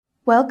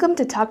Welcome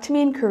to Talk to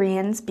Me in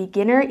Korean's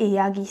Beginner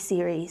Iyagi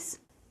series.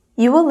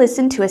 You will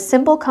listen to a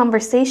simple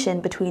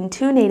conversation between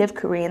two native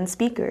Korean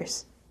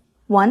speakers,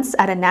 once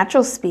at a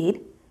natural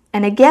speed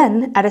and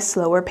again at a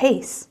slower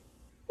pace.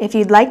 If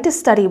you'd like to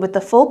study with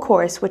the full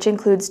course, which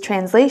includes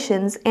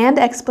translations and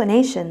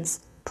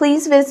explanations,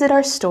 please visit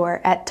our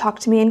store at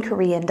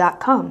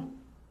talktomeinkorean.com.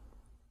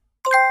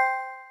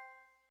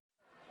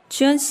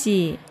 주연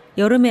씨,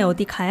 여름에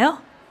어디 가요?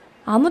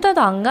 아무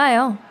데도 안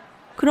가요.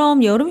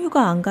 그럼 여름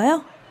휴가 안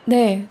가요?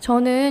 네,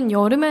 저는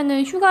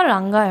여름에는 휴가를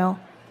안 가요.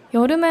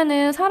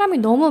 여름에는 사람이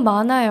너무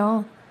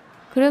많아요.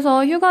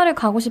 그래서 휴가를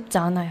가고 싶지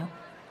않아요.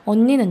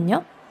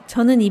 언니는요?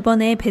 저는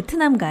이번에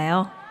베트남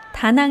가요.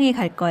 다낭에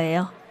갈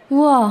거예요.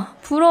 우와,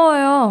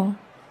 부러워요.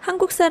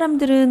 한국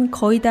사람들은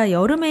거의 다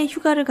여름에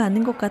휴가를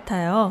가는 것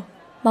같아요.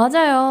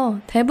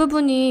 맞아요.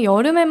 대부분이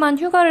여름에만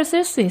휴가를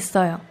쓸 수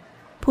있어요.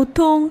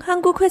 보통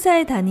한국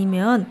회사에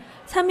다니면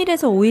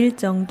 3일에서 5일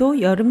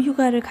정도 여름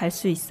휴가를 갈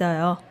수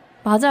있어요.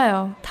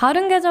 맞아요.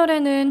 다른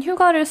계절에는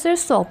휴가를 쓸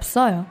수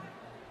없어요.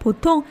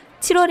 보통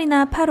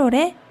 7월이나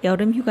 8월에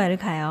여름 휴가를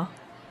가요.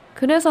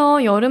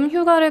 그래서 여름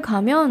휴가를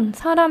가면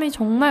사람이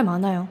정말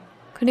많아요.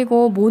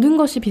 그리고 모든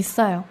것이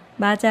비싸요.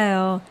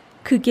 맞아요.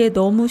 그게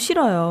너무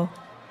싫어요.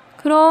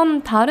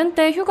 그럼 다른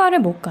때 휴가를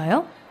못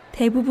가요?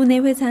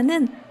 대부분의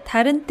회사는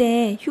다른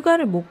때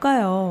휴가를 못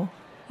가요.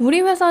 우리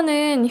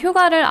회사는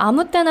휴가를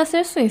아무 때나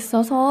쓸 수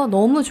있어서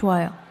너무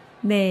좋아요.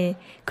 네.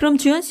 그럼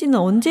주연 씨는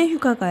언제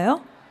휴가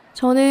가요?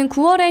 저는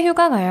 9월에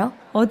휴가 가요.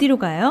 어디로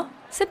가요?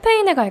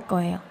 스페인에 갈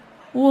거예요.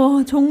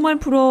 우와, 정말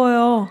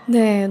부러워요.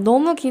 네,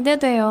 너무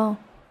기대돼요.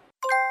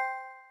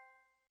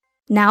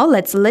 Now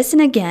let's listen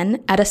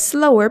again at a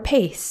slower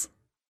pace.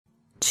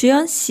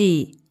 주연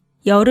씨,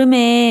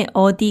 여름에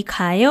어디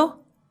가요?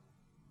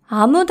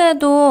 아무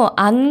데도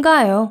안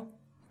가요.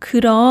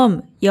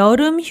 그럼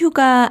여름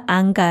휴가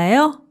안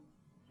가요?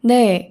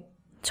 네,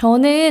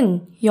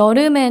 저는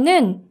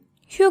여름에는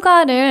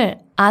휴가를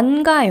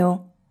안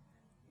가요.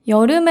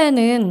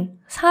 여름에는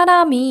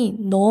사람이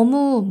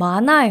너무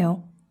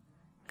많아요.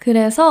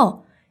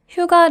 그래서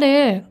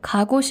휴가를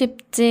가고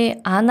싶지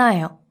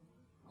않아요.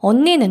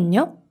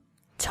 언니는요?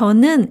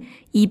 저는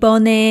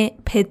이번에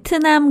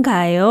베트남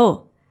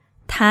가요.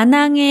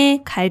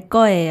 다낭에 갈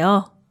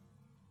거예요.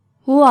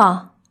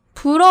 우와,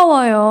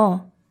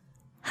 부러워요.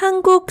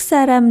 한국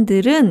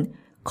사람들은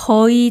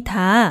거의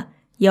다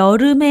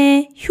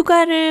여름에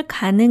휴가를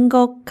가는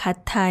것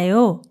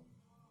같아요.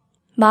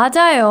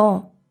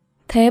 맞아요.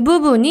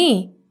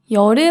 대부분이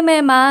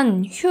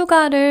여름에만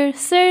휴가를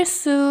쓸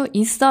수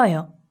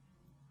있어요.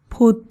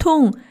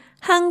 보통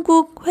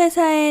한국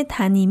회사에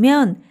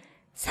다니면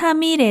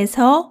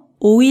 3일에서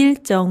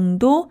 5일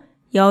정도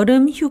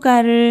여름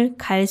휴가를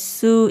갈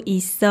수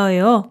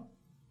있어요.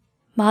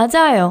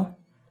 맞아요.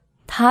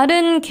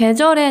 다른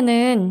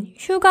계절에는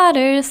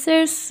휴가를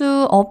쓸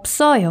수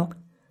없어요.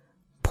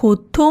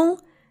 보통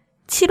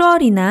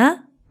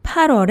 7월이나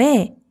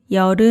 8월에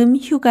여름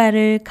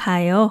휴가를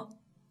가요.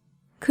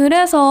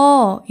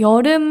 그래서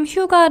여름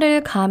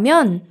휴가를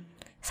가면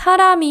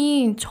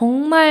사람이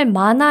정말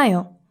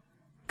많아요.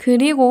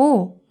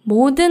 그리고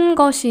모든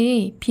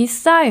것이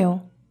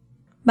비싸요.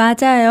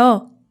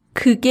 맞아요.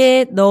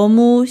 그게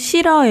너무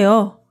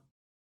싫어요.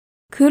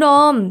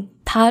 그럼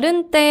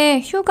다른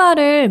때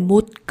휴가를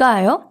못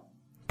가요?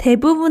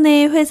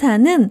 대부분의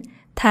회사는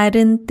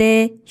다른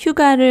때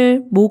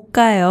휴가를 못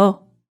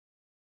가요.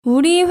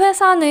 우리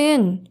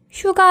회사는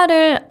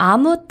휴가를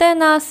아무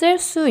때나 쓸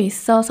수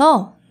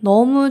있어서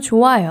너무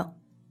좋아요.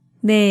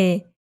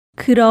 네.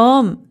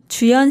 그럼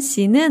주연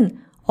씨는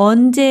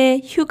언제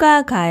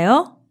휴가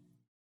가요?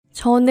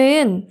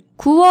 저는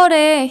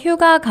 9월에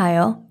휴가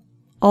가요.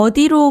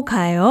 어디로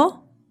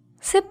가요?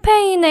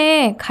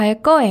 스페인에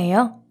갈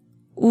거예요.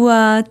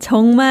 우와,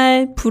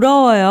 정말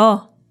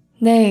부러워요.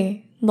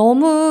 네,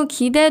 너무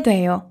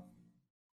기대돼요.